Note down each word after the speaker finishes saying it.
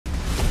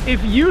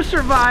If you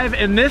survive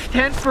in this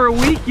tent for a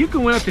week, you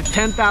can win up to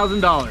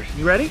 $10,000.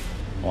 You ready?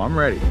 Oh, I'm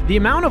ready. The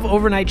amount of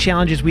overnight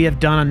challenges we have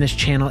done on this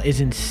channel is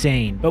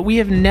insane, but we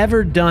have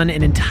never done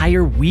an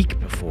entire week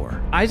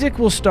before. Isaac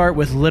will start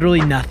with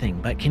literally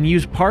nothing, but can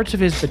use parts of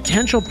his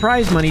potential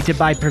prize money to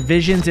buy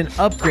provisions and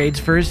upgrades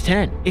for his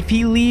tent. If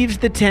he leaves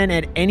the tent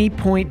at any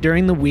point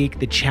during the week,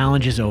 the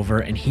challenge is over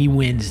and he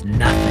wins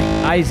nothing.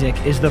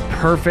 Isaac is the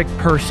perfect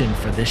person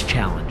for this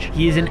challenge.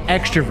 He is an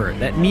extrovert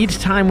that needs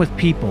time with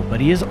people,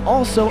 but he is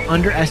also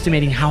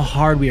underestimating how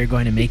hard we are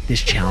going to make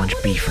this challenge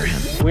be for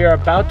him. We are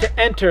about to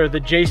enter the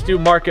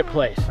JStu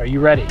marketplace. Are you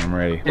ready? I'm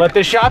ready. Let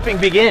the shopping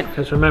begin.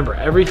 Because remember,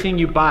 everything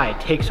you buy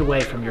takes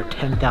away from your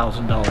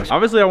 $10,000.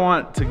 Obviously, I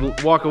want to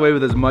walk away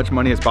with as much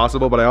money as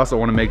possible, but I also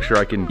want to make sure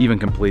I can even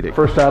complete it.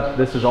 First up,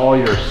 this is all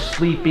your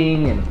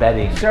sleeping and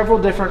bedding. Several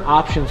different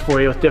options for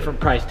you with different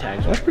price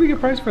tags. That's a pretty good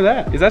price for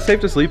that. Is that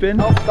safe to sleep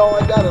in? Oh, no,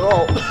 I got it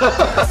all.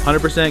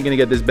 100% gonna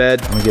get this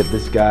bed. I'm gonna get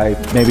this guy.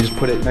 Maybe just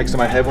put it next to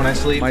my head when I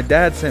sleep. My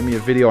dad sent me a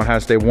video on how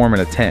to stay warm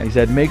in a tent. He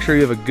said, make sure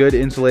you have a good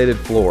insulated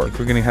floor.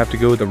 We're gonna have to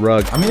go with a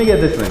rug. I'm gonna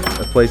get this thing,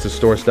 a place to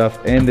store stuff,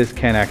 and this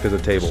can act as a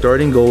table.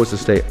 Starting goal is to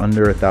stay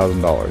under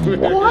 $1,000.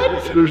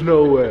 What? There's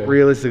no way.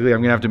 Realistically,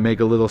 I'm gonna have to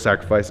make a little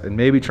sacrifice and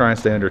maybe try and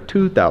stay under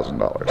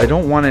 $2,000. I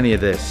don't want any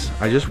of this.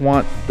 I just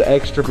want the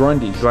extra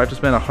grundies. Do I have to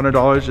spend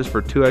 $100 just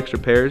for 2 extra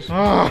pairs?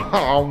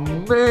 Oh,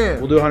 man.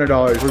 We'll do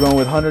 $100. We're going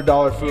with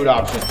 $100 food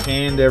options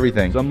and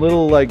everything. Some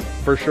little like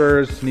for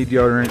sure need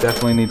deodorant,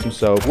 definitely need some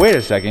soap. Wait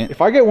a second.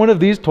 If I get one of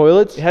these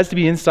toilets, it has to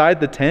be inside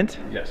the tent?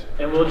 Yes.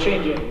 And we'll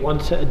change it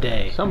once a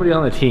day. Somebody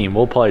on the team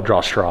will probably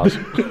draw straws.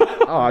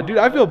 Oh, dude,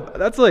 I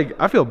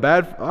feel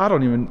bad. I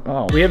don't even,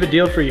 oh. We have a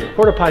deal for you.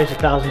 Porta potty's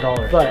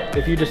 $1,000, but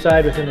if you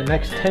decide within the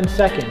next 10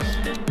 seconds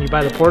you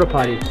buy the porta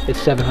potty, it's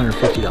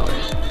 $750.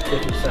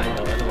 If you decide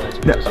no, otherwise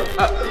it goes.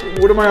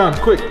 What am I on?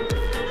 Quick.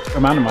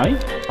 Amount of money?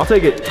 I'll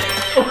take it.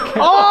 Okay.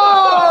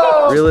 Oh!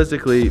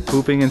 Realistically,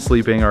 pooping and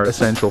sleeping are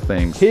essential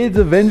things. Kids,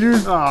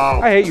 Avengers. Oh,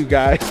 I hate you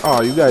guys.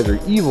 Oh, you guys are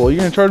evil. You're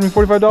gonna charge me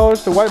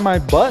 $45 to wipe my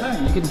butt?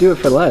 You can do it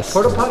for less.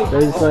 Porta potty.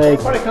 There's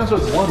like, Porta potty comes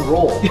with one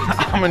roll.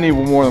 I'm gonna need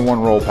more than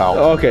one roll, pal.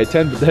 Okay,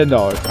 $10.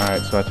 All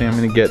right, so I think I'm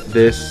gonna get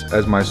this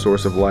as my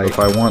source of light. If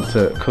I want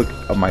to cook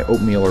my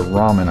oatmeal or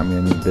ramen, I'm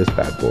gonna need this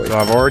bad boy. So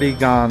I've already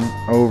gone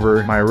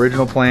over my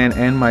original plan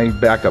and my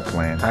backup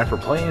plan. time for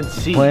plan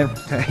C.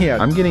 Yeah,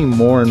 I'm getting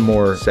more and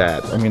more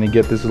sad. I'm gonna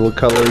get this little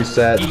cutlery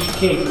set. Each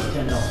cake is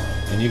 $10.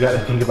 And you got to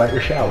think about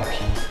your showers.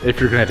 If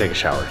you're gonna take a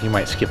shower, you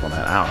might skip on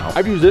that. I don't know.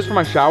 I've used this for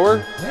my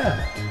shower.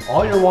 Yeah.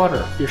 All your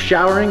water. You're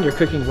showering, you're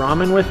cooking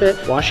ramen with it,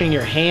 washing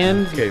your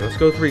hands. Okay, let's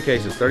go 3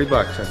 cases, $30.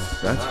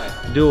 That's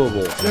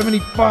doable.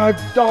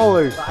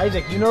 $75.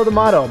 Isaac, you know the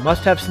motto,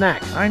 must have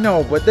snacks. I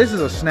know, but this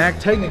is a snack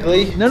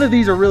technically. None of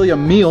these are really a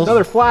meal.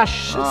 Another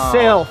flash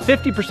sale,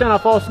 50%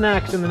 off all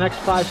snacks in the next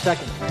 5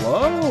 seconds.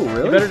 Whoa,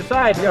 really? You better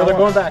decide. Yeah, they're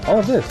going back. All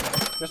of this.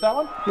 Just that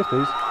one? Yes,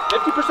 please.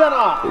 50%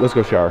 off. Let's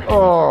go shower.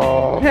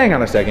 Oh. Hang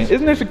on a second.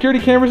 Isn't there security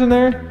cameras in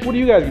there? What are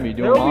you guys gonna be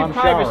doing There will while be I'm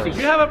privacy. showering?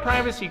 You have a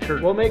privacy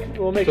curtain. We'll make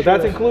So sure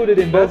that's included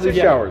in both the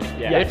showers.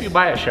 Yeah. If you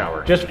buy a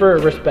shower. Just for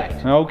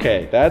respect.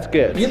 Okay, that's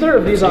good. Either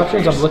of these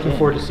options, I'm looking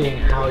forward to seeing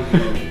how you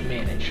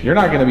manage. You're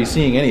not gonna be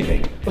seeing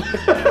anything.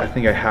 I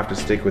think I have to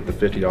stick with the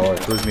 $50.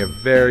 It leaves me a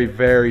very,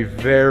 very,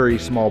 very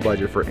small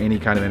budget for any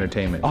kind of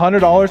entertainment.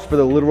 $100 for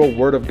the literal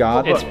word of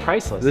God. It's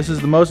priceless. This is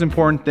the most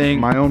important thing.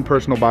 My own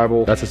personal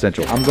Bible, that's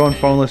essential. I'm going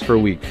phoneless for a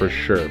week for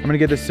sure. I'm gonna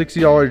get this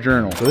 $60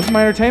 journal. So this is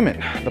my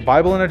entertainment. The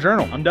Bible in a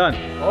journal. I'm done.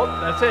 Oh,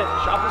 that's it.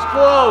 Shop is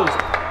closed.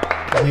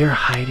 We're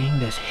hiding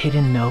this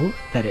hidden note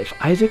that if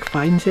Isaac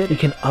finds it, he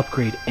can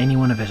upgrade any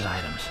one of his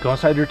items. Go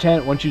inside your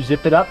tent. Once you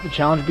zip it up, the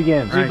challenge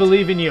begins. We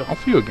believe in you. I'll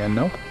see you again,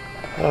 no?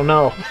 I don't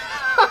know.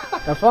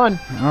 Have fun.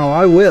 Oh,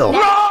 I will.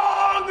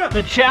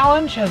 The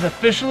challenge has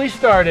officially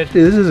started.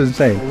 Dude, this is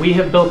insane. We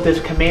have built this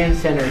command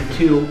center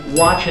to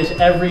watch his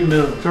every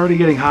move. It's already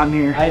getting hot in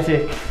here.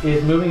 Isaac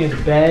is moving his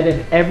bed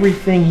and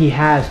everything he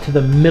has to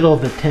the middle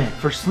of the tent.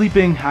 For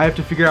sleeping, I have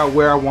to figure out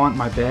where I want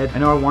my bed. I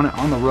know I want it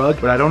on the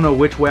rug, but I don't know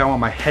which way I want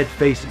my head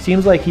facing.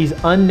 Seems like he's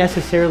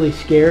unnecessarily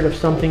scared of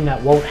something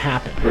that won't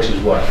happen. Which is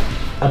what?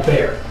 A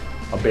bear.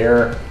 A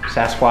bear,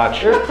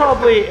 Sasquatch. There's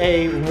probably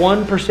a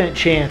 1%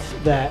 chance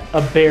that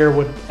a bear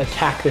would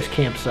attack this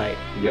campsite.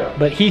 Yeah.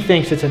 But he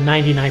thinks it's a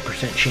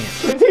 99%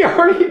 chance. Is he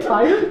already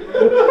tired?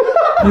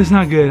 It's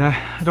not good.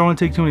 I don't want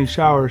to take too many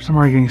showers. I'm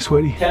already getting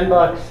sweaty.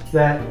 $10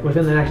 that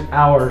within the next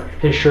hour,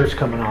 his shirt's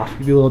coming off.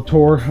 Give you a little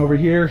tour over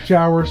here.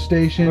 Shower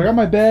station. I got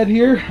my bed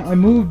here. I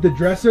moved the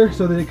dresser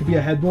so that it could be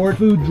a headboard.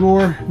 Food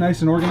drawer,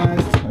 nice and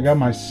organized. I got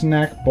my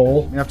snack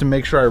bowl. I have to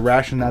make sure I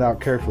ration that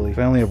out carefully. If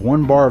I only have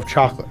 1 bar of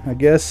chocolate, I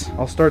guess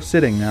I'll start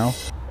sitting now.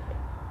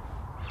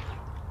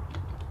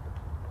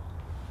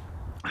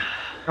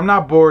 I'm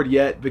not bored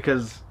yet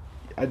because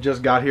I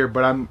just got here,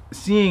 but I'm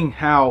seeing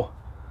how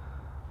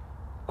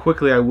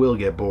quickly I will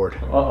get bored.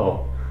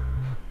 Uh-oh.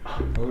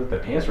 Look at the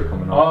pants were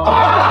coming off.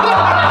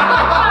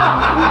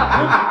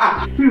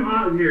 Too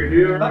hot in here,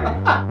 dude.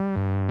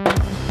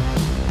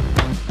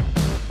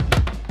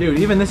 Dude,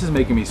 even this is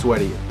making me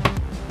sweaty.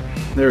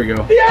 There we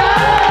go.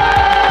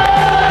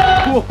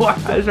 Yeah! Whoa,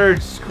 I just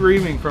heard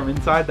screaming from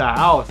inside the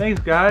house.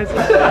 Thanks, guys.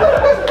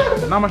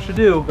 Not much to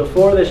do.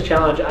 Before this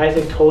challenge,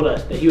 Isaac told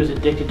us that he was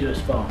addicted to his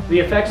phone. The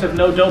effects of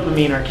no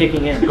dopamine are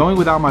kicking in. Going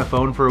without my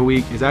phone for a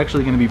week is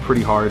actually gonna be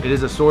pretty hard. It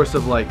is a source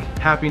of like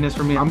happiness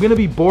for me. I'm gonna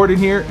be bored in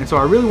here, and so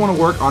I really wanna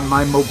work on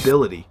my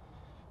mobility.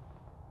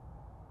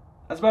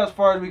 That's about as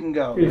far as we can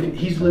go.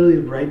 He's literally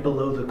right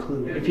below the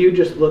clue. If you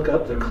just look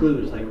up, the clue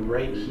is like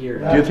right here.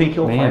 Do you think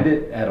he'll find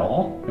it at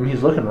all? I mean,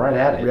 he's looking right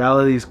at it.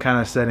 Reality's kind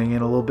of setting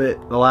in a little bit.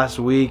 The last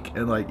week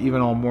and like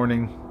even all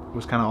morning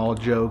was kind of all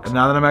jokes. And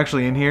now that I'm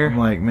actually in here, I'm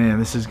like, man,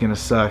 this is gonna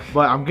suck.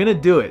 But I'm gonna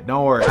do it,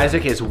 don't worry.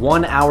 Isaac is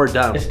 1 hour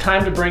done. It's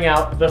time to bring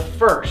out the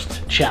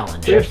first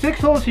challenge. We have 6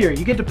 holes here.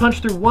 You get to punch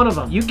through one of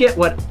them. You get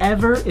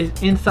whatever is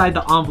inside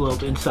the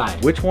envelope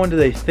inside. Which one do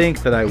they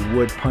think that I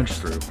would punch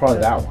through? Probably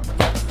that one.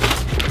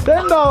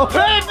 $10!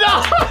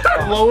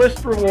 $10!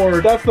 Lowest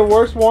reward. That's the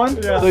worst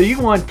one? Yeah. So you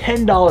want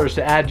 $10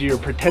 to add to your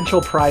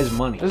potential prize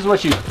money. This is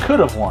what you could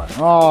have won.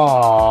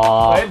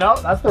 Oh. Wait, no,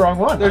 that's the wrong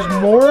one. There's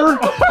more?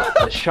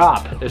 The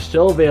shop is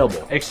still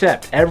available,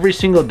 except every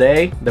single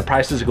day, the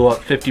prices go up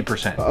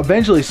 50%.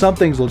 Eventually, some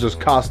things will just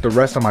cost the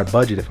rest of my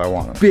budget if I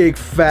want them. Big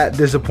fat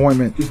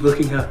disappointment. He's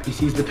looking up. He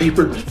sees the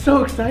paper. I'm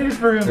so excited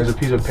for him. There's a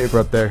piece of paper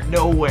up there.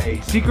 No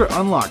way. Secret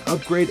unlock.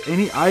 Upgrade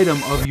any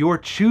item of your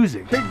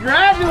choosing.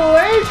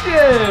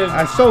 Congratulations!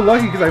 I'm so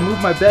lucky because I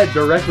moved my bed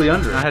directly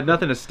under it. I had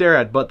nothing to stare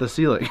at but the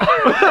ceiling.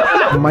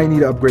 I might need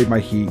to upgrade my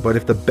heat, but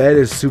if the bed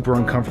is super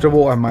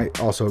uncomfortable, I might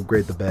also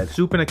upgrade the bed.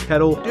 Soup in a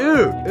kettle.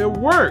 Dude, it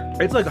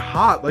worked. It's like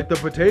hot, like the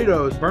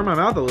potatoes. Burn my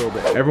mouth a little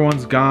bit.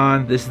 Everyone's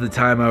gone. This is the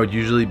time I would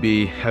usually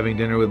be having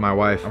dinner with my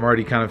wife. I'm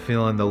already kind of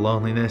feeling the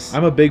loneliness.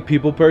 I'm a big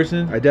people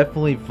person. I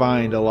definitely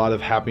find a lot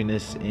of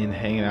happiness in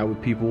hanging out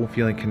with people,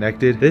 feeling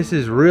connected. This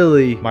is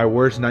really my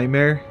worst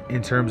nightmare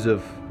in terms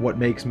of what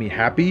makes me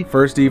happy.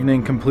 First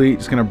evening complete,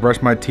 just gonna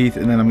brush my teeth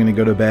and then I'm gonna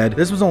go to bed.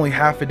 This was only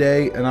half a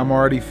day and I'm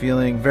already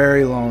feeling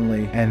very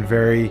lonely and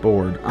very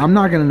bored. I'm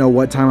not gonna know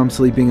what time I'm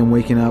sleeping and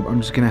waking up.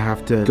 I'm just gonna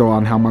have to go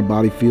on how my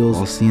body feels.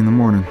 I'll see you in the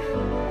morning.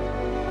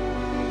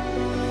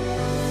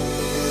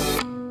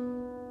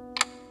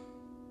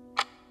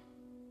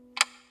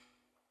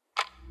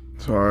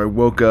 So I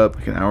woke up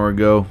like an hour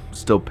ago,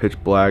 still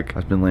pitch black.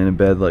 I've been laying in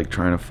bed like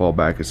trying to fall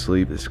back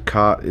asleep. This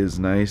cot is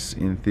nice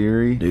in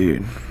theory.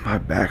 Dude, my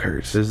back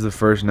hurts. This is the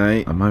first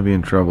night. I might be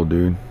in trouble,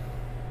 dude.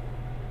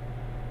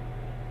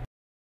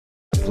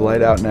 It's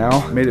light out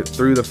now. Made it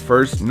through the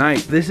first night.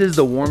 This is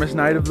the warmest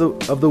night of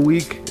the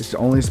week. It's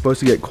only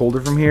supposed to get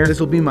colder from here. This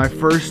will be my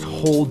first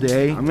whole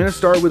day. I'm gonna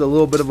start with a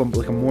little bit of a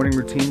morning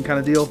routine kind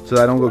of deal so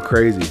that I don't go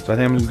crazy. So I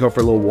think I'm just gonna go for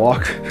a little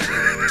walk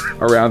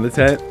around the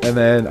tent, and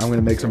then I'm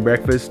gonna make some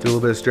breakfast, do a little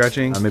bit of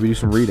stretching, maybe do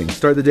some reading.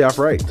 Start the day off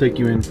right. Take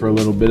you in for a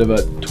little bit of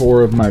a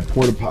tour of my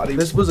porta potty.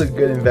 This was a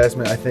good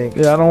investment, I think.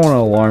 Yeah, I don't want to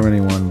alarm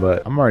anyone,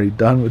 but I'm already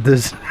done with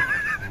this.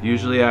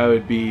 Usually I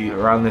would be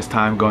around this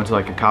time going to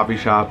like a coffee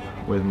shop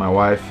with my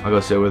wife. I'll go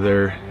sit with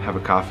her, have a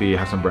coffee,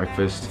 have some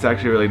breakfast. It's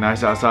actually really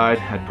nice outside.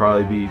 I'd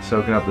probably be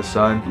soaking up the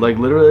sun. Like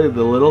literally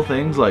the little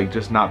things, like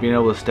just not being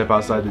able to step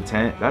outside the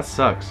tent, that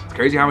sucks. It's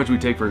crazy how much we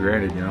take for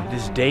granted, you know? It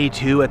is day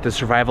 2 at the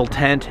survival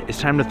tent.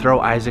 It's time to throw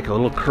Isaac a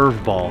little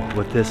curveball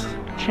with this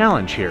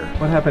challenge here.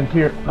 What happened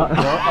here?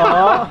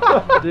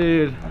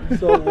 Dude,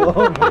 so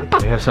lonely.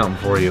 We have something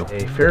for you.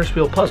 A Ferris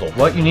wheel puzzle.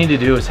 What you need to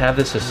do is have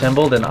this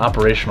assembled and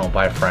operational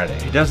by Friday.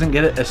 If he doesn't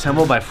get it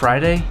assembled by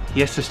Friday,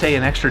 he has to stay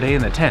an extra day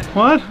in the tent.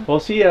 What? We'll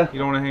see ya. You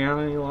don't want to hang out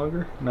any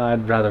longer? No,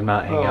 I'd rather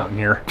not hang out in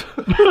here.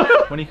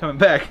 When are you coming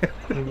back?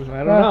 I don't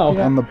know.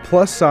 On the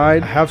plus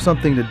side, I have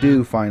something to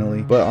do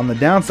finally. But on the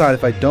downside,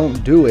 if I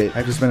don't do it, I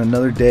have to spend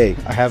another day.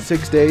 I have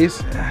 6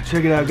 days.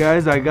 Check it out,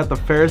 guys. I got the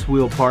Ferris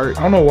wheel part.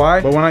 I don't know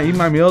why, but when I eat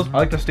my meals, I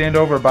like to stand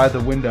over by the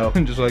window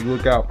and just like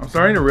look out. I'm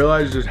starting to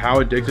realize just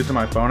how addicted to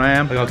my phone I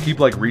am. Like I'll keep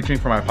like reaching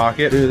for my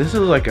pocket. Dude, this is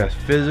like a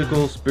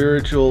physical,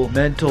 spiritual,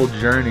 mental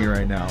journey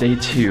right now. Day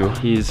 2,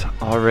 he's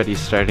already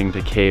starting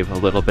to cave a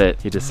little bit.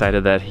 He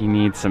decided that he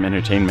needs some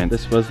entertainment.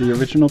 This was the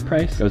original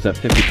price. Goes up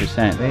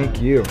 50%.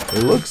 Thank you.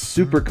 It looks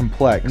super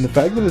complex. And the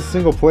fact that it's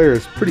single player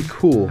is pretty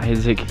cool.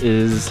 Isaac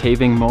is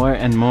caving more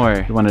and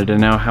more. He wanted to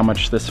know how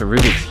much this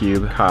Rubik's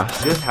Cube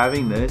costs. Just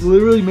having this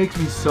literally makes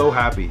me so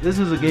happy. This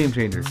is a game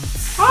changer.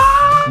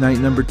 Night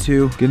number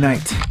 2. Good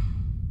night.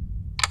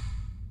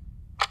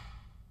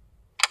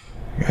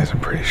 Guys, I'm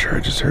pretty sure I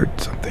just heard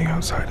something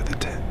outside of the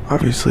tent.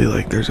 Obviously,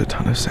 like, there's a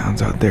ton of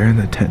sounds out there and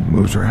the tent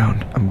moves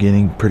around. I'm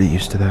getting pretty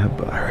used to that,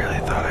 but I really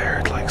thought I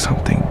heard like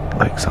something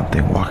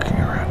walking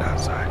around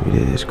outside.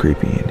 It is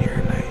creepy in here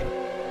at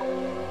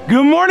night.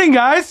 Good morning,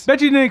 guys.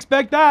 Bet you didn't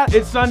expect that.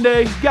 It's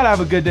Sunday. You gotta have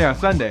a good day on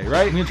Sunday,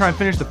 right? I'm gonna try and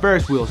finish the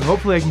Ferris wheel, so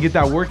hopefully I can get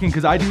that working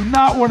because I do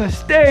not want to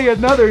stay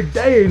another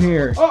day in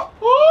here.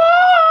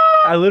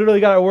 I literally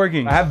got it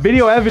working. I have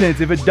video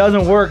evidence if it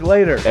doesn't work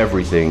later.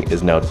 Everything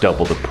is now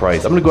double the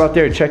price. I'm gonna go out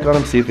there and check on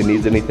him, see if he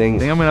needs anything. I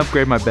think I'm gonna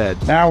upgrade my bed.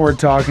 Now we're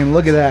talking.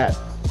 Look at that.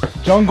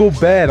 Jungle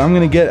bed. I'm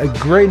gonna get a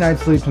great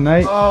night's sleep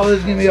tonight. Oh, this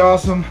is gonna be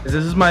awesome. This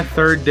is my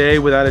 3rd day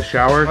without a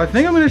shower. I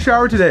think I'm gonna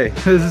shower today.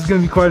 This is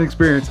gonna be quite an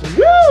experience.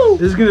 Woo!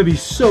 This is gonna be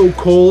so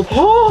cold.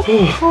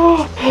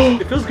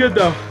 It feels good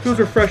though. It feels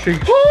refreshing.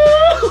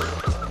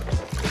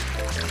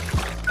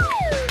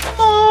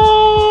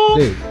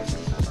 Dude.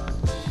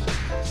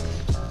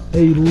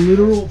 A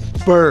literal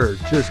bird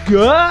just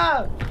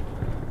go.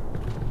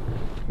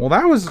 Well,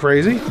 that was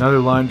crazy. Another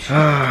lunch.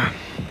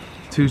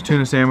 2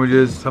 tuna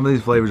sandwiches. Some of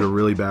these flavors are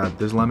really bad.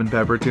 This lemon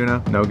pepper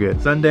tuna, no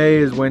good. Sunday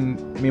is when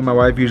me and my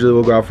wife usually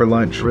will go out for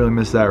lunch. Really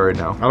miss that right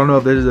now. I don't know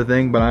if this is a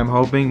thing, but I'm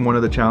hoping one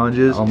of the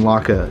challenges,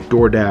 unlock a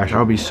DoorDash. That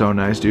would be so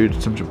nice,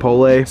 dude. Some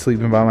Chipotle,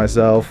 sleeping by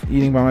myself,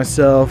 eating by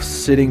myself,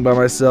 sitting by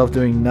myself,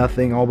 doing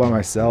nothing all by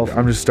myself.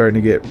 I'm just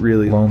starting to get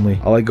really lonely.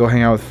 I'll like go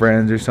hang out with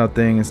friends or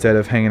something instead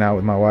of hanging out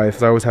with my wife.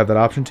 'Cause I always have that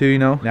option too, you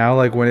know? Now,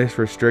 like when it's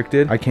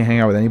restricted, I can't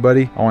hang out with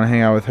anybody. I want to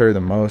hang out with her the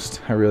most.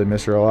 I really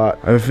miss her a lot.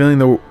 I have a feeling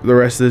the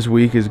rest of this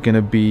week is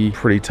gonna be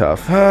pretty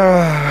tough.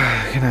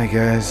 Good night,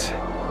 guys.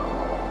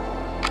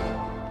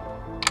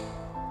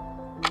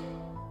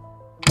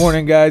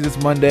 Morning, guys.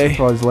 It's Monday.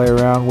 I'll always lay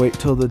around, wait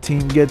till the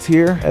team gets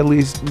here, at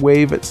least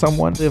wave at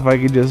someone. If I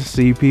could just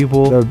see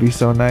people, that would be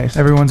so nice.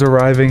 Everyone's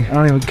arriving. I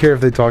don't even care if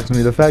they talk to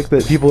me. The fact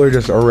that people are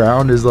just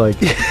around is like,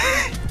 you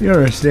don't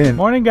understand.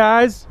 Morning,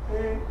 guys.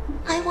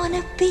 I want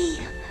to be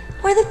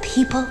where the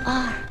people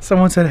are.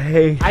 Someone said,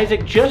 hey.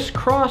 Isaac just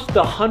crossed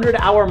the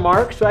 100-hour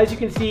mark, so as you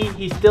can see,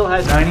 he still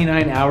has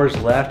 99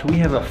 hours left. We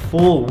have a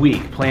full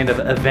week planned of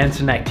events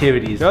and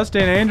activities.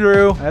 Justin,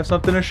 Andrew, I have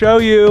something to show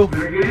you.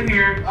 Better get in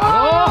here.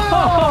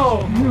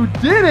 Oh! You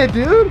did it,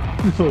 dude.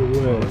 No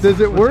way. Does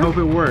it work? Let's hope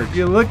it works.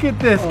 You look at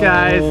this,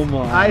 guys. Oh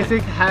my.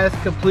 Isaac has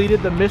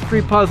completed the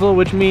mystery puzzle,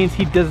 which means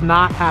he does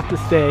not have to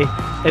stay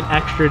an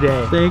extra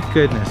day. Thank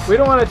goodness. We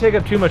don't want to take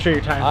up too much of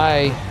your time.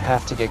 I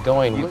have to get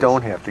going. You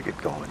don't have to get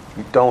going.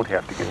 You don't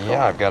have to get going.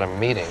 Yeah, I've got a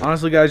meeting.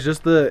 Honestly, guys,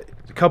 just the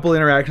couple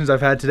interactions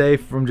I've had today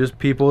from just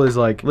people is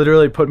like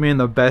literally put me in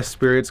the best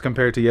spirits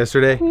compared to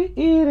yesterday. We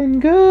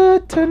eating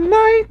good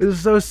tonight. This is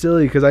so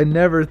silly because I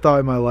never thought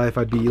in my life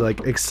I'd be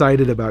like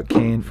excited about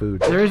canned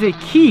food. There is a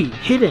key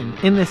hidden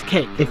in this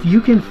cake. If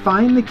you can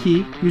find the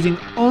key using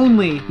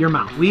only your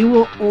mouth, we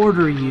will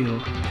order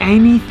you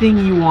anything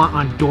you want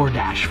on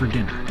DoorDash for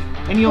dinner.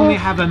 And you only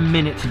have a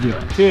minute to do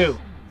it. 2,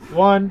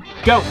 1,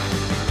 go.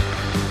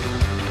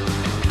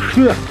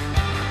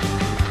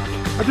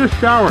 I just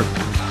showered.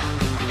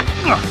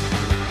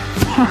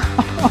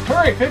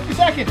 Hurry, 50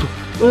 seconds.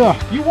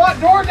 You want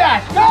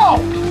DoorDash, go!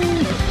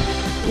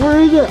 Where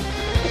is it?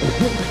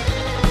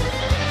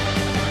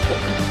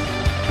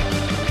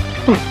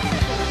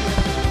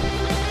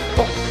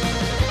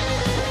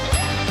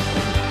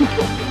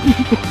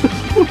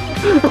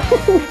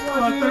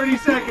 Come on, 30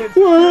 seconds.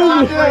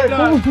 Where is Halfway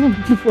done.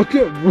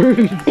 Fucking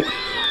rude.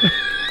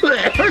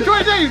 20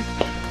 seconds.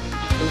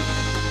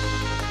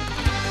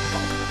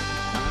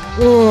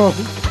 Oh.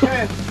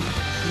 10,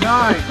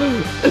 9, 8,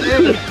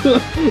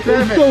 7,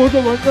 6,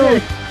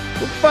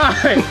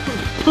 5,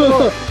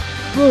 4,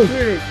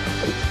 3.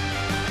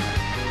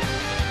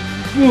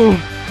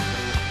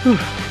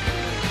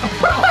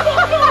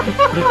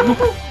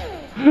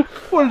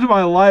 What is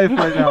my life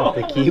right now?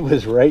 The key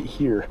was right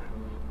here.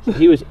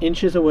 He was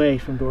inches away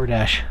from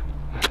DoorDash.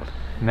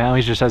 Now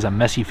he just has a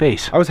messy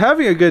face. I was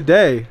having a good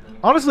day.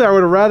 Honestly, I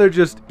would have rather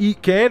just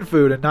eat canned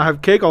food and not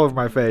have cake all over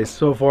my face.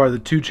 So far, the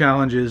 2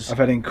 challenges I've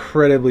had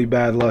incredibly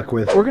bad luck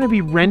with. We're gonna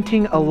be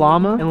renting a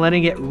llama and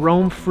letting it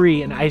roam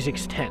free in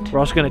Isaac's tent. We're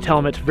also gonna tell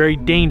him it's very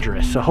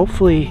dangerous, so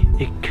hopefully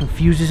it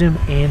confuses him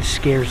and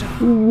scares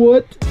him.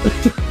 What?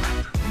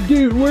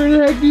 Dude, where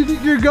the heck do you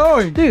think you're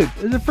going? Dude,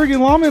 there's a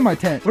freaking llama in my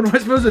tent. What am I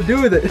supposed to do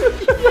with it?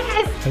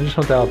 I just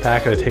want the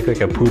alpaca to take like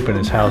a poop in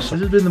his house.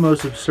 This has been the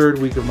most absurd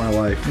week of my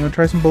life. You wanna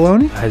try some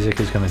bologna? Isaac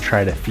is gonna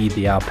try to feed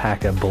the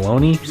alpaca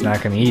bologna. He's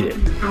not gonna eat it.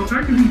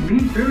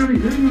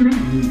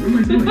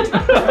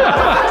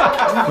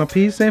 Want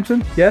peas,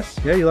 Samson? Yes?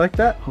 Yeah, you like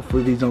that?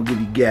 Hopefully these don't give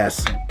you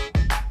gas.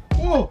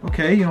 Whoa!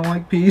 Okay, you don't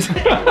like peas?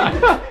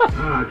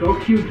 It's all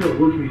cute until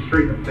it looks me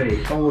straight in the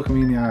face. Don't look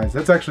me in the eyes.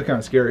 That's actually kind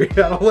of scary. I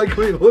don't like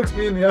when he looks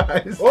me in the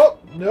eyes. Oh,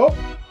 nope.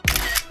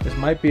 This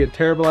might be a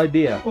terrible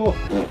idea. Oh.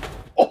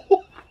 Oh.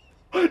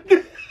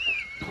 Dude,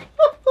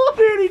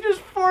 he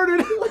just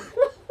farted.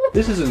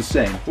 This is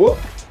insane. Whoop.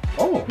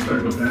 Oh.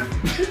 Sorry about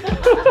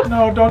that.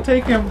 No, don't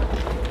take him.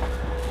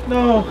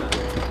 No.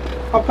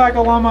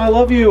 Alpaca llama, I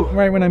love you.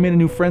 Right when I made a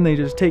new friend, they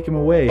just take him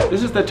away.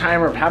 This is the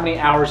timer of how many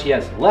hours he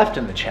has left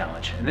in the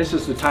challenge. And this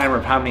is the timer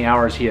of how many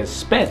hours he has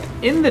spent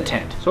in the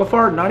tent. So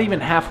far, not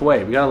even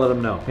halfway. We gotta let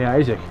him know. Hey,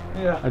 Isaac.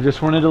 Yeah. I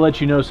just wanted to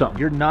let you know something.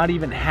 You're not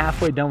even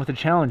halfway done with the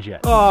challenge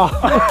yet. Oh.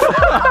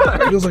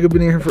 It feels like I've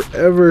been here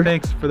forever.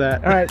 Thanks for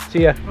that. All right,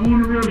 see ya. I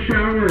want a real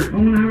shower. I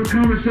want to have a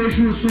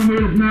conversation with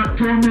somebody that's not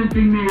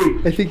tormenting me.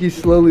 I think he's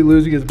slowly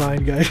losing his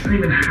mind, guys. Not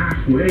even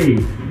halfway.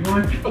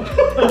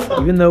 What?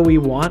 Even though we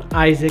want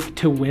Isaac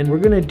to win, we're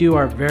gonna do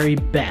our very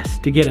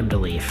best to get him to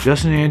leave.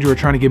 Justin and Andrew are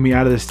trying to get me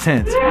out of this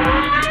tent.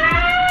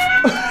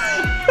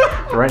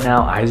 Right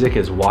now, Isaac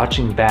is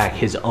watching back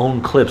his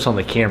own clips on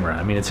the camera.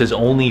 I mean, it's his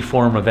only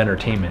form of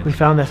entertainment. We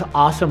found this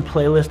awesome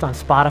playlist on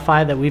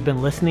Spotify that we've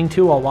been listening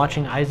to while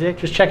watching Isaac.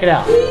 Just check it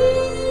out.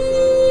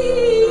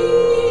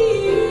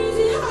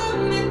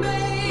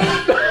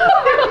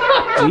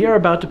 are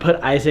about to put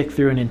Isaac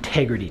through an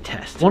integrity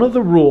test. One of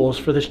the rules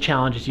for this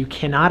challenge is you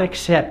cannot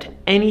accept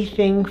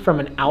anything from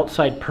an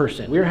outside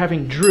person. We are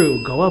having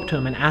Drew go up to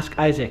him and ask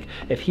Isaac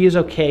if he is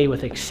okay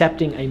with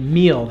accepting a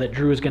meal that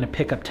Drew is gonna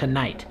pick up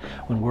tonight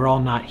when we're all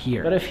not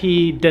here. But if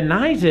he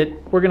denies it,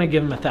 we're gonna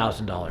give him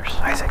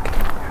 $1,000. Isaac,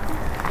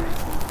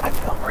 I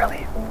feel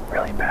really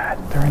bad.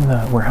 They're in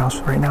the warehouse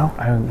right now.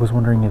 I was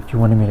wondering if you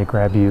wanted me to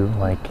grab you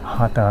like a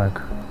hot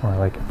dog or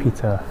like a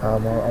pizza. I'll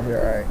be all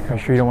right. Are you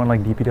sure you don't want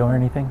like DPD or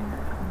anything?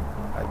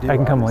 I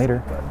can come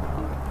later. But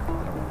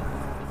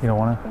you don't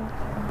want to?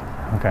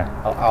 Okay.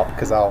 I'll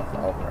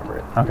remember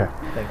it. Okay.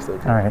 Thanks, though.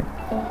 All right.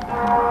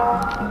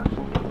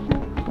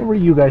 What were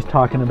you guys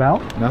talking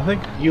about? Nothing?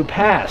 You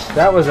passed.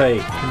 That was a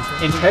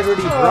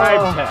integrity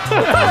bribe test.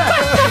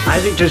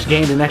 Isaac just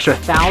gained an extra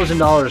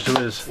 $1,000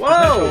 to his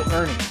potential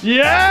earnings.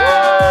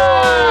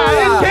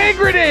 Yeah!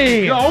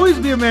 Integrity! You'll always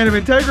be a man of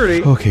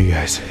integrity. Okay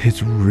guys,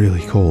 it's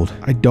really cold.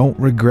 I don't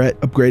regret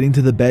upgrading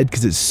to the bed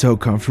because it's so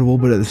comfortable,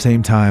 but at the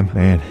same time,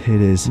 man,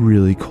 it is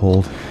really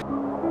cold.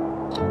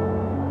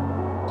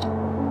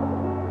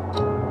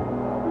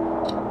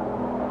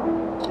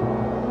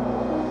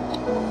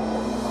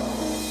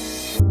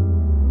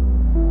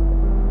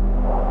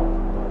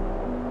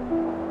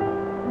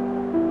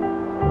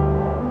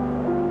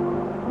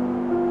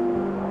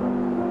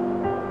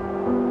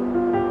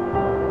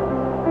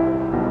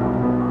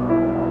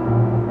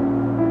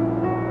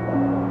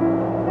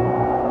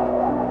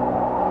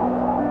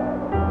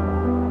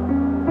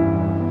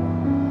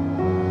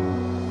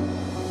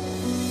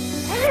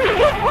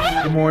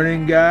 Good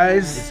morning,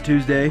 guys. It's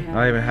Tuesday.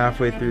 Not even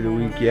halfway through the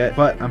week yet,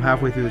 but I'm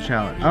halfway through the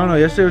challenge. I don't know,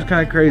 yesterday was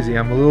kind of crazy.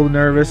 I'm a little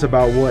nervous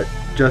about what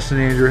Justin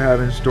and Andrew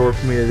have in store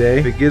for me today.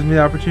 If it gives me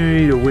the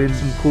opportunity to win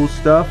some cool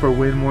stuff or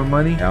win more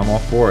money, I'm all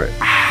for it.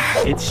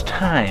 It's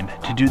time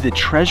to do the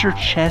treasure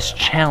chest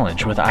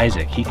challenge with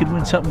Isaac. He could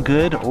win something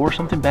good or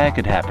something bad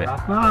could happen.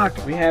 Knock,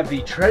 knock. We have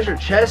the treasure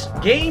chest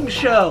game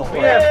show. We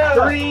have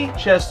 3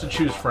 chests to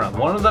choose from.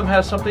 One of them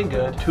has something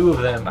good, 2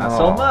 of them not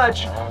so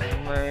much.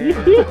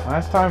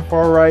 Last time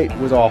Far Right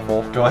was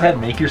awful. Go ahead,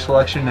 make your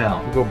selection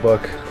now. We'll go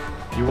Buck.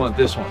 You want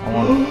this one.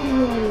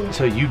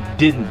 So you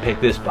didn't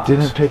pick this box.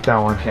 Didn't pick that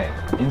one. Okay.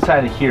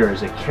 Inside of here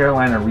is a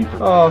Carolina Reaper.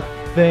 Oh,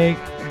 thank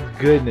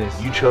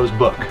goodness. You chose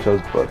Book. I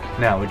chose Book.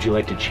 Now, would you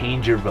like to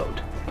change your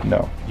vote?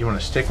 No. You want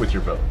to stick with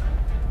your vote?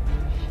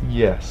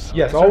 Yes.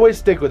 Yes, always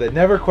stick with it.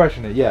 Never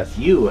question it. Yes.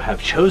 You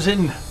have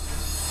chosen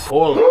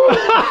Polar.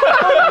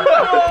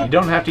 You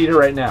don't have to eat it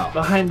right now.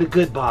 Behind the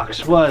good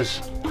box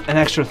was an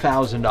extra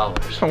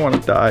 $1,000. I want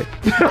to die.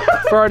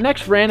 For our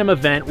next random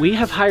event, we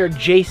have hired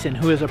Jason,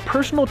 who is a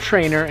personal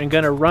trainer and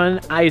gonna run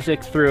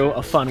Isaac through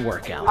a fun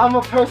workout. I'm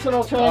a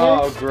personal trainer.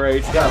 Oh,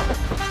 great. Go.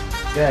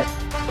 Good.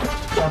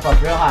 Jump up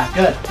real high.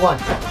 Good. 1.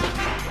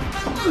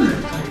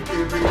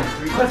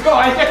 Let's go,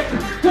 Isaac.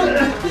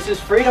 This is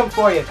freedom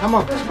for you. Come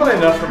on. That's probably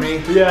enough for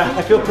me. Yeah,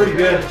 I feel pretty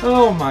good.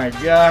 Oh my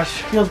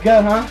gosh. Feels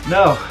good, huh?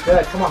 No.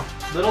 Good. Come on.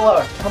 A little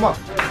lower. Come on.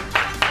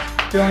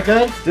 Feeling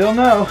good? Still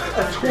no.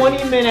 A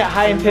 20-minute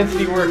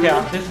high-intensity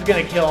workout. This is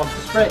gonna kill him.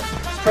 Sprint.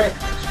 Sprint.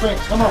 Sprint.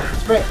 Come on.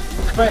 Sprint.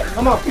 Sprint.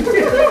 Come on. 2. 1.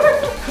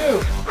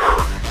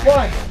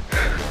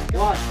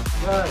 1.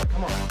 Good.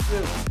 Come on. 2.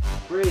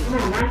 3.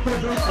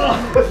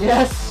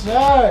 Yes,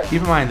 sir.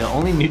 Keep in mind, the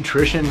only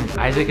nutrition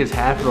Isaac has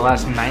had for the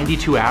last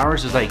 92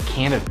 hours is like a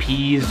can of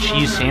peas,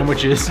 cheese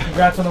sandwiches.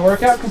 Congrats on the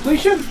workout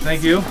completion.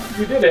 Thank you.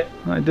 You did it.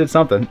 I did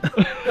something.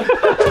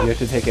 You have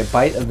to take a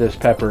bite of this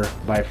pepper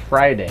by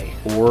Friday,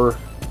 or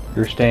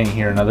you're staying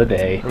here another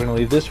day. We're gonna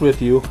leave this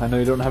with you. I know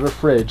you don't have a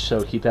fridge,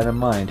 so keep that in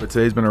mind. But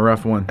today's been a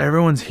rough one.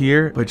 Everyone's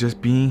here, but just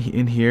being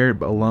in here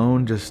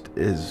alone just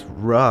is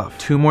rough.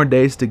 2 more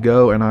days to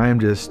go, and I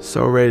am just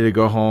so ready to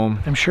go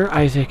home. I'm sure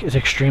Isaac is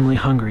extremely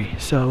hungry,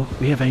 so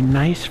we have a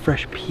nice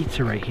fresh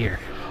pizza right here.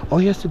 All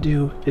he has to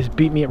do is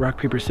beat me at rock,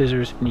 paper,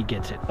 scissors, and he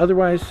gets it.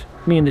 Otherwise,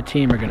 me and the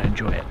team are gonna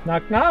enjoy it.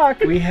 Knock, knock.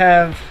 We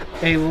have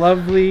a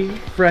lovely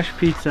fresh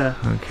pizza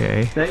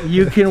Okay. that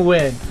you can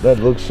win. That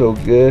looks so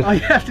good. All you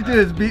have to do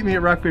is beat me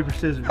at rock, paper,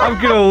 scissors.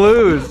 I'm gonna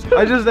lose.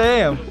 I just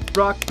am.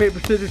 Rock, paper,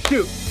 scissors,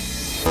 shoot.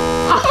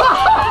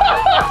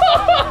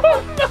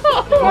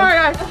 All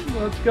right,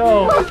 Let's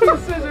go.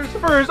 scissors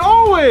first,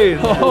 always.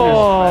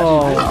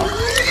 Oh.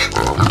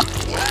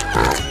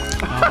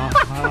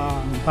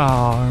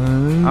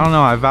 I don't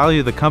know. I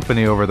value the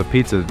company over the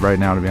pizza right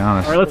now, to be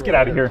honest. All right, let's get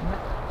out of here.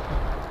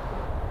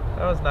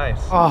 That was nice.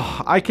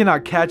 Oh, I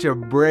cannot catch a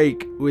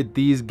break with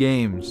these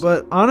games.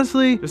 But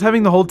honestly, just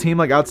having the whole team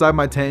like outside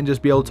my tent and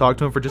just be able to talk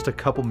to them for just a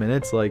couple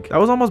minutes, like that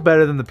was almost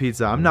better than the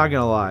pizza. I'm not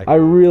gonna lie. I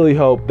really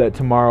hope that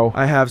tomorrow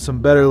I have some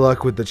better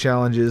luck with the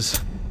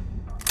challenges.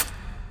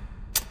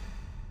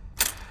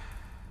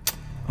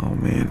 Oh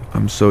man,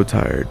 I'm so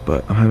tired,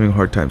 but I'm having a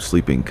hard time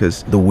sleeping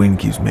because the wind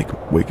keeps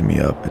waking me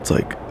up. It's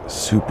like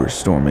super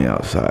stormy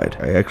outside.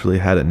 I actually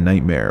had a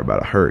nightmare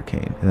about a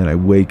hurricane, and then I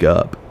wake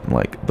up and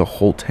like the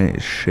whole tent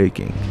is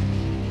shaking.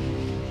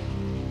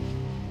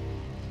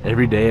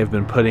 Every day I've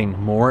been putting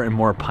more and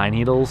more pine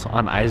needles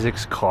on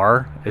Isaac's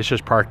car. It's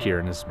just parked here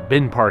and it's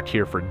been parked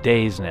here for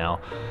days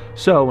now.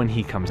 So when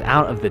he comes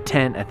out of the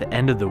tent at the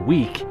end of the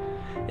week,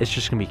 it's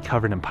just gonna be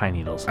covered in pine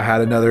needles. I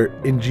had another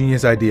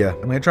ingenious idea.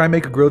 I'm gonna try and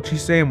make a grilled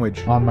cheese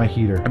sandwich on my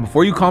heater. And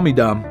before you call me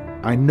dumb,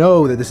 I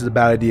know that this is a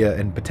bad idea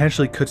and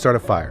potentially could start a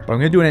fire, but I'm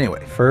gonna do it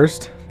anyway.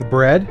 First, the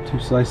bread, 2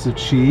 slices of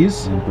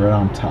cheese, and bread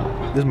on top.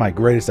 This is my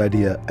greatest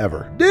idea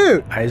ever.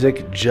 Dude!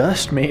 Isaac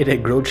just made a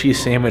grilled cheese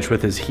sandwich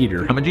with his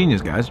heater. I'm a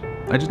genius, guys.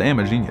 I just am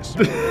a genius.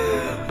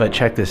 But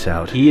check this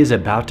out. He is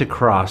about to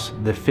cross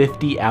the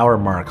 50-hour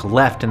mark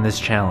left in this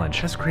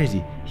challenge. That's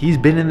crazy. He's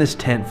been in this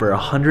tent for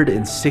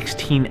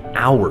 116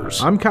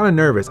 hours. I'm kind of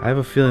nervous. I have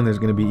a feeling there's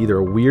gonna be either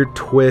a weird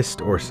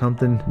twist or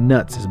something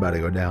nuts is about to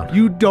go down.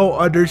 You don't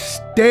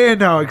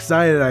understand how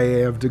excited I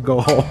am to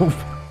go home.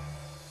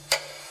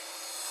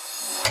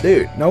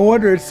 Dude, no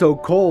wonder it's so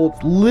cold.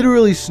 It's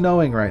literally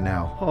snowing right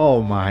now.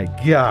 Oh my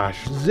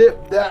gosh.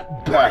 Zip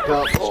that back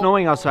up.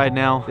 Snowing outside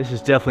now. This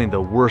is definitely the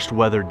worst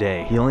weather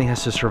day. He only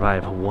has to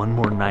survive one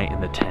more night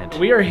in the tent.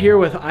 We are here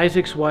with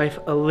Isaac's wife,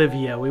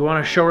 Olivia. We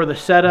want to show her the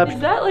setup. Is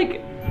that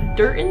like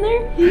dirt in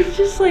there? He's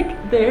just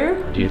like there.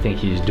 Do you think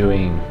he's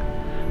doing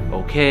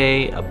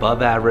okay,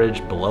 above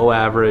average, below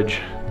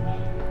average?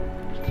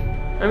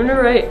 I'm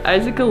gonna write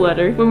Isaac a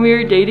letter. When we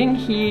were dating,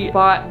 he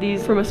bought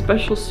these from a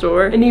special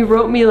store and he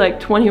wrote me like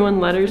 21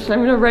 letters. So I'm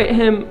gonna write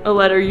him a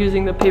letter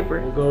using the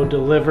paper. We'll go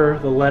deliver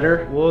the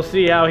letter. We'll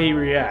see how he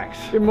reacts.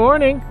 Good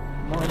morning.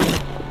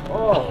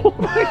 Oh,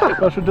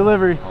 special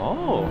delivery.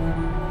 Oh.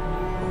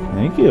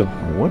 Thank you.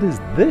 What is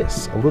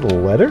this? A little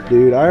letter?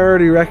 Dude, I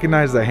already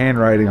recognize the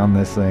handwriting on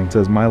this thing. It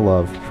says my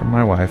love from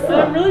my wife.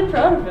 I'm really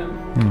proud of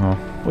him.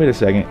 Oh, wait a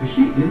second. Is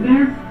she in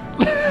there?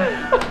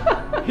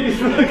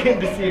 He's looking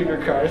to see if your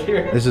car's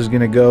here. This is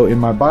gonna go in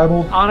my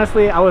Bible.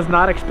 Honestly, I was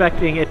not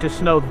expecting it to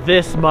snow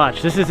this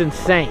much. This is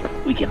insane.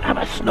 We can have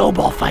a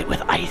snowball fight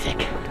with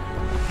Isaac.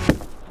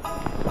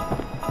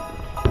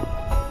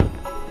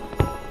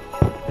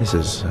 This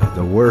is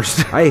the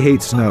worst. I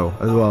hate snow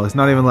as well. It's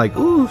not even like,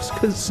 ooh,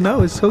 because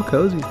snow is so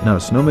cozy. No,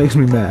 snow makes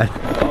me mad.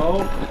 Oh,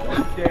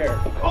 don't dare.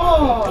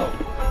 Oh!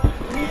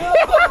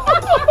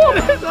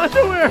 His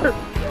underwear!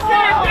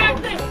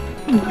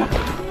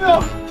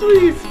 No,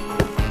 please!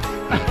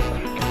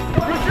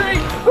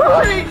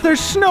 Retreat! There's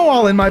snow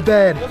all in my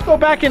bed. Let's go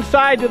back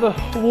inside to the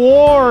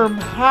warm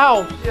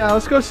house. Yeah,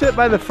 let's go sit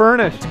by the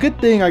furnace. It's a good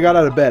thing I got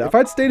out of bed. If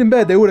I'd stayed in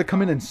bed, they would have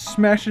come in and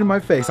smashed it in my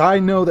face. I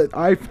know that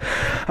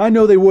I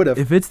know they would have.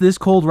 If it's this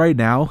cold right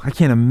now, I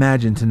can't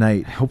imagine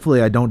tonight.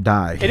 Hopefully I don't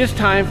die. It is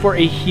time for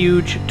a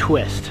huge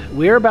twist.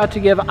 We're about to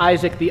give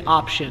Isaac the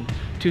option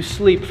to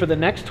sleep for the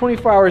next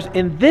 24 hours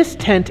in this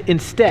tent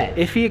instead.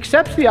 If he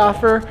accepts the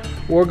offer,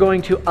 we're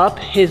going to up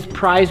his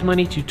prize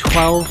money to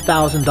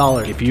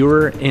 $12,000. If you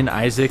were in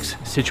Isaac's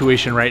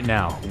situation right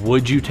now,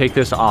 would you take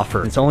this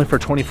offer? It's only for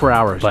 24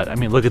 hours, but I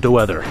mean, look at the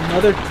weather.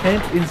 Another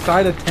tent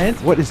inside a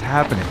tent? What is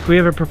happening? We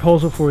have a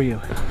proposal for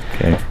you.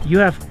 Okay. You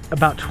have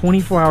about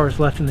 24 hours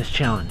left in this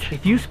challenge.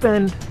 If you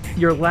spend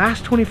your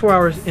last 24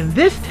 hours in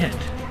this tent,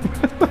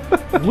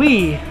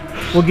 we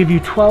will give you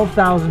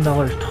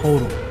 $12,000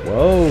 total.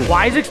 Whoa. Well,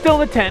 Isaac's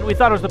still in the tent. We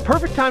thought it was the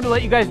perfect time to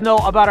let you guys know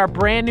about our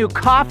brand new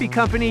coffee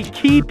company,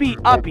 Keepy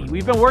Uppy.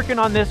 We've been working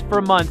on this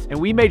for months and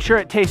we made sure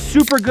it tastes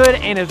super good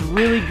and is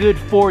really good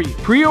for you.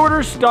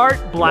 Pre-orders start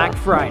Black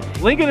Friday.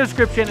 Link in the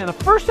description, and the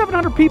first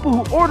 700 people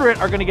who order it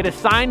are gonna get a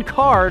signed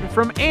card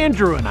from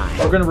Andrew and I.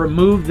 We're gonna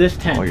remove this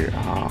tent.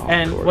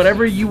 And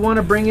whatever you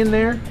wanna bring in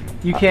there,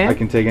 you can. I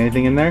can take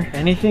anything in there?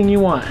 Anything you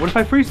want. What if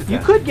I freeze it then?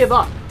 You could give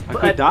up. I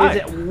could die. Is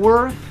it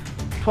worth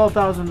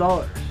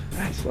 $12,000?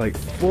 That's like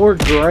 $4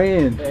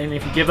 grand. And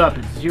if you give up,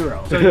 it's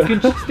zero. So you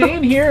can stay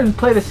in here and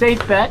play the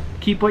safe bet,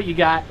 keep what you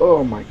got.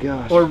 Oh my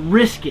gosh. Or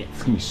risk it.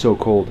 It's gonna be so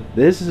cold.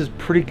 This is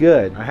pretty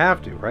good. I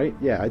have to, right?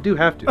 Yeah, I do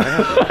have to. I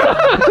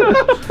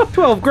have to.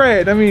 12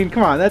 grand. I mean,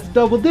 come on, that's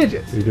double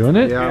digits. You doing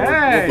it?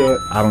 Yeah, we'll do it.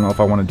 I don't know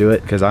if I want to do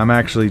it because I'm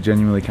actually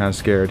genuinely kind of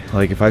scared.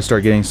 Like if I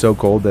start getting so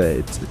cold that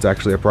it's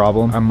actually a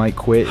problem, I might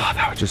quit. Oh,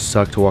 that would just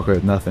suck to walk away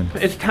with nothing.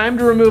 It's time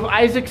to remove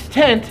Isaac's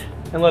tent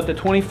and let the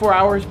 24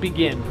 hours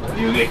begin.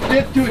 You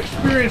get to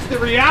experience the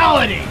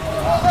reality.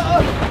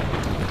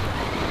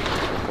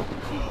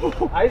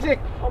 Isaac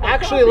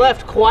actually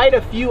left quite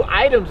a few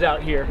items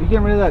out here. You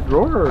getting rid of that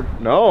drawer? Or?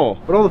 No.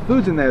 But all the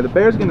food's in there. The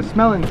bear's gonna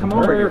smell it and come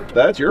over here.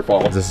 That's your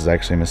fault. This is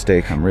actually a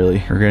mistake. I'm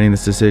really regretting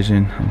this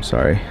decision. I'm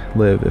sorry.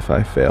 Live if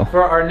I fail.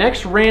 For our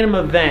next random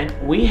event,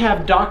 we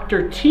have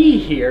Dr. T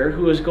here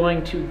who is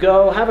going to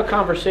go have a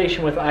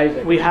conversation with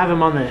Isaac. We have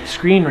him on the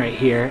screen right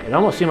here. It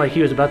almost seemed like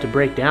he was about to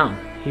break down.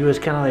 He was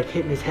kind of like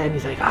hitting his head and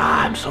he's like,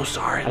 I'm so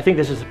sorry. I think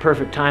this is the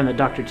perfect time that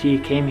Dr. T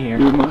came here.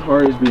 Dude, my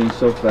heart is beating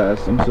so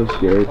fast. I'm so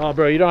scared. Oh,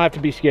 bro, you don't have to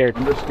be scared.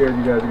 I'm just scared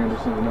you guys are gonna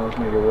do something else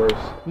make it worse.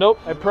 Nope,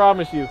 I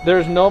promise you.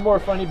 There's no more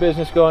funny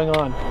business going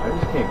on. I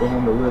just can't go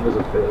home to live as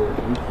a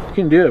failure. You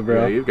can do it,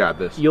 bro. Yeah, you've got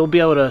this. You'll be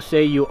able to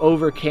say you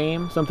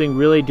overcame something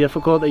really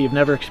difficult that you've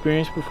never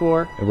experienced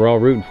before. And we're all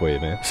rooting for you,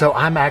 man. So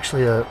I'm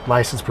actually a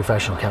licensed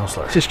professional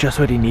counselor. This is just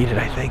what he needed,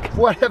 I think.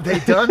 What have they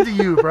done to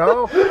you,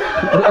 bro?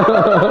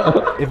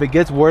 If it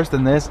gets worse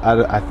than this, I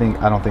don't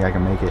think I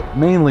can make it.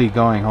 Mainly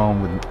going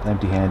home with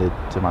empty-handed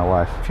to my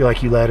wife. Feel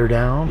like you let her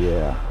down?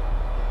 Yeah.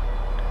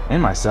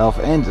 And myself,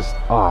 and just,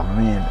 oh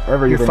man,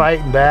 everything. You're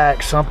fighting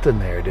back something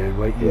there, dude.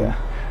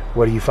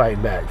 What are you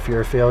fighting back? Fear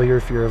of failure?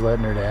 Fear of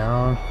letting her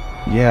down?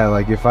 Yeah,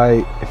 like if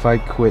I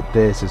quit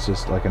this, it's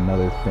just like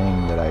another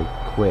thing that I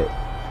quit.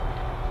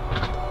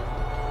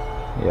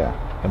 Yeah.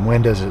 And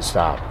when does it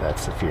stop?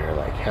 That's the fear.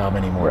 Like, how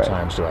many more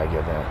times do I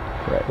give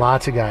in? Right.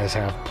 Lots of guys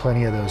have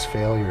plenty of those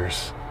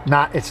failures.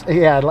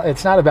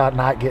 It's not about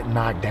not getting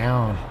knocked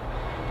down.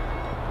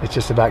 It's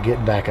just about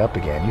getting back up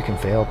again. You can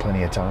fail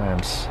plenty of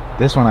times.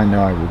 This one I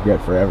know I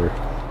regret forever.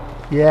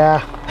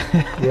 Yeah.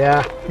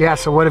 Yeah.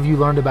 So what have you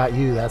learned about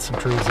you? That's some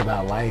truths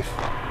about life.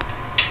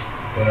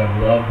 But I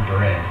love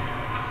bread.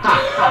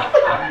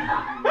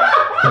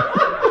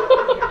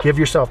 Give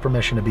yourself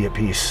permission to be at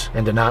peace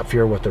and to not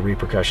fear what the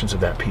repercussions of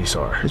that peace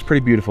are. It's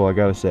pretty beautiful, I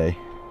gotta say.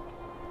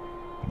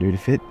 Dude,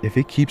 if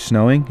it keeps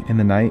snowing in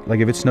the night, like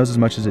if it snows as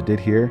much as it did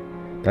here,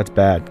 that's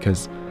bad,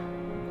 because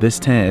this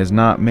tent is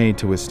not made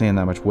to withstand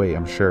that much weight,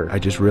 I'm sure. I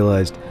just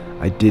realized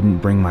I didn't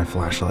bring my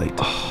flashlight.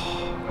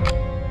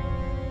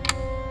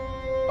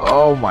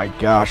 Oh my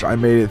gosh, I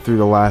made it through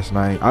the last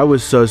night. I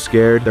was so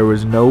scared. There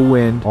was no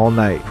wind all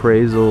night.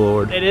 Praise the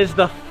Lord. It is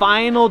the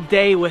final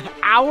day with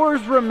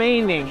hours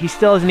remaining. He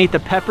still hasn't eaten the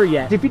pepper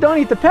yet. If you don't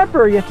eat the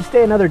pepper, you have to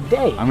stay another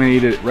day. I'm gonna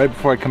eat it right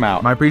before I come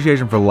out. My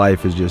appreciation for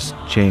life has just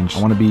changed.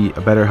 I wanna be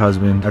a better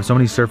husband. I have so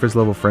many surface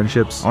level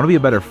friendships. I wanna be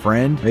a better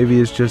friend. Maybe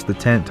it's just the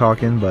tent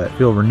talking, but I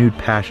feel a renewed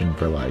passion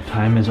for life.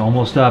 Time is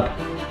almost up.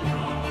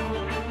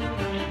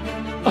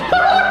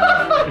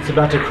 It's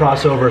about to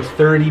cross over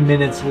 30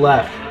 minutes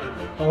left.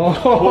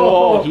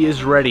 Oh, he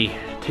is ready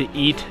to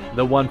eat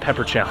the one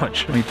pepper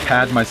challenge. Let me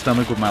pad my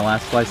stomach with my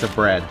last slice of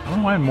bread. I don't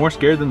know why I'm more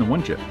scared than the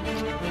one chip.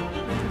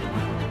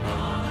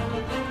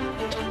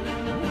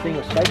 Thing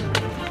was spicy.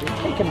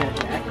 Taking that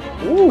back.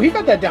 Ooh, he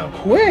got that down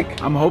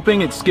quick. I'm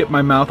hoping it skipped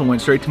my mouth and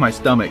went straight to my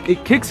stomach.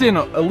 It kicks in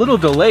a little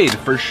delayed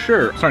for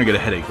sure. I'm starting to get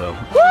a headache though.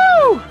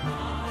 Woo!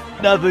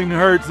 Nothing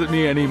hurts at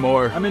me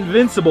anymore. I'm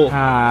invincible.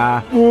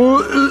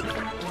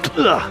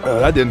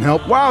 That didn't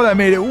help. Wow, that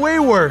made it way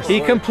worse. He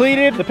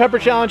completed the pepper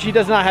challenge. He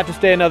does not have to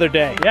stay another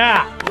day.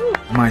 Yeah.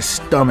 My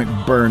stomach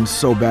burns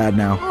so bad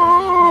now.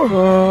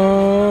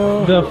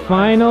 The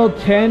final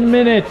 10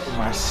 minutes.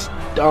 My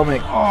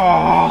stomach.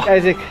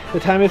 Isaac, the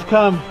time has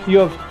come. You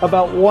have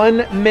about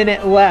 1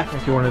 minute left.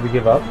 If you wanted to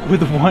give up?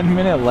 With 1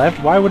 minute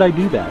left, why would I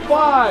do that?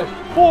 5,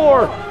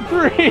 4,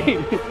 3,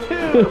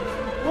 2,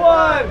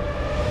 1.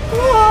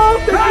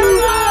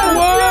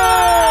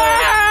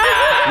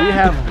 We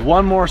have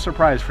one more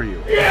surprise for you.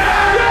 Oh,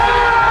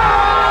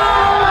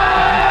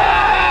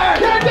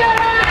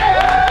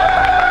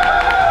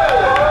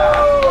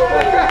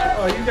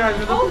 you guys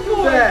are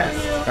the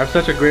best. I have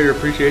such a greater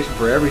appreciation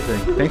for everything.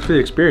 Thanks for the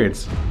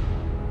experience.